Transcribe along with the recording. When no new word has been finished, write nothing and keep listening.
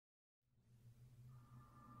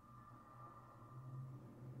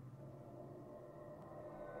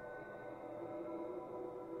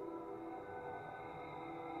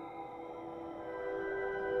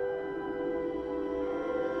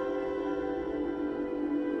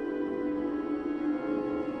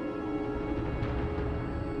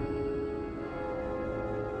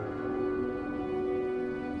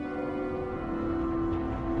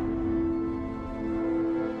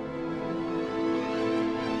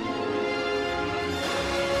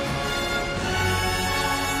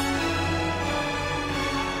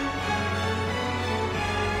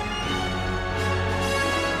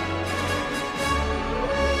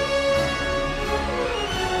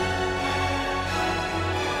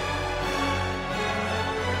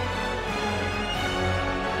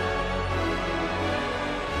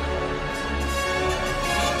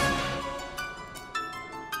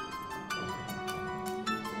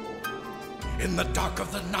the dark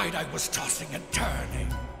of the night I was tossing and turning,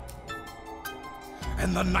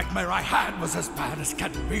 and the nightmare I had was as bad as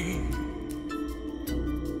can be.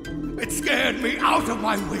 It scared me out of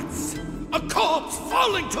my wits, a corpse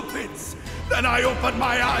falling to bits. Then I opened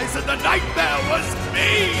my eyes and the nightmare was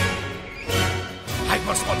me. I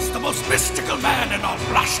was once the most mystical man in all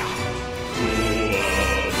Russia.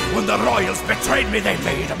 When the royals betrayed me, they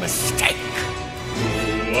made a mistake.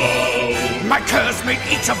 My curs made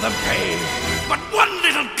each of them pay, but one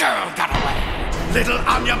little girl got away. Little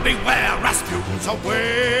Anya, beware, Rasputin's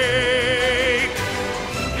awake.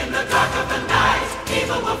 In the dark of the night,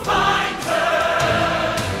 evil will find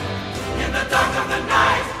her. In the dark of the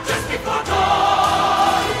night, just before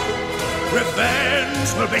dawn. Revenge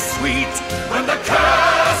will be sweet when the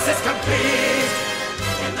curse is complete.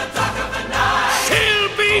 In the dark of the night,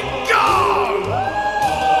 she'll be gone.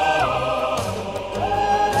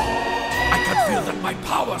 I can feel that my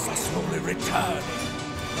powers are slowly returning.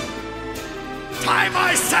 Tie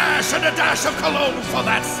my sash and a dash of cologne for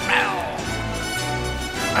that smell.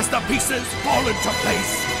 As the pieces fall into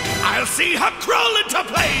place, I'll see her crawl into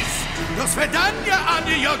place. Do svidaniya,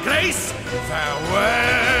 Anya, your grace.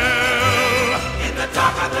 Farewell. in the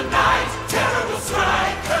dark of the night, terror will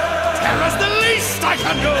strike her. Terror's the least I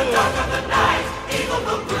can do. In the dark of the night, evil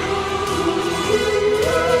will brew.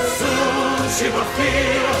 Soon she will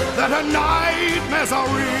feel that her nightmares are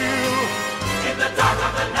real. In the dark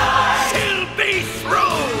of the night, she'll be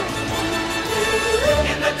through.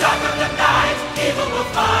 In the dark of the night, evil will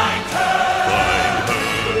find her.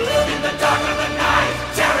 In the dark of the night,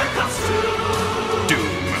 terror comes true.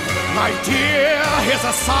 Doom. My dear, here's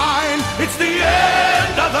a sign. It's the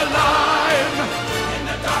end of the line. In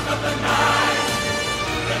the dark of the night,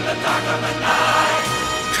 in the dark of the night.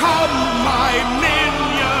 Come, my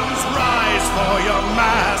minions, rise for your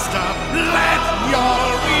master. Let your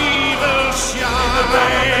evil shine. In the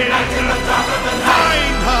dark of the night, in the dark of the night.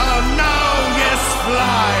 Find her now, yes,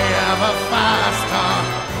 fly ever faster.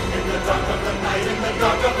 In the dark of the night, in the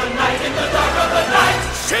dark of the night, in the dark of the night.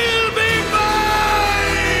 She'll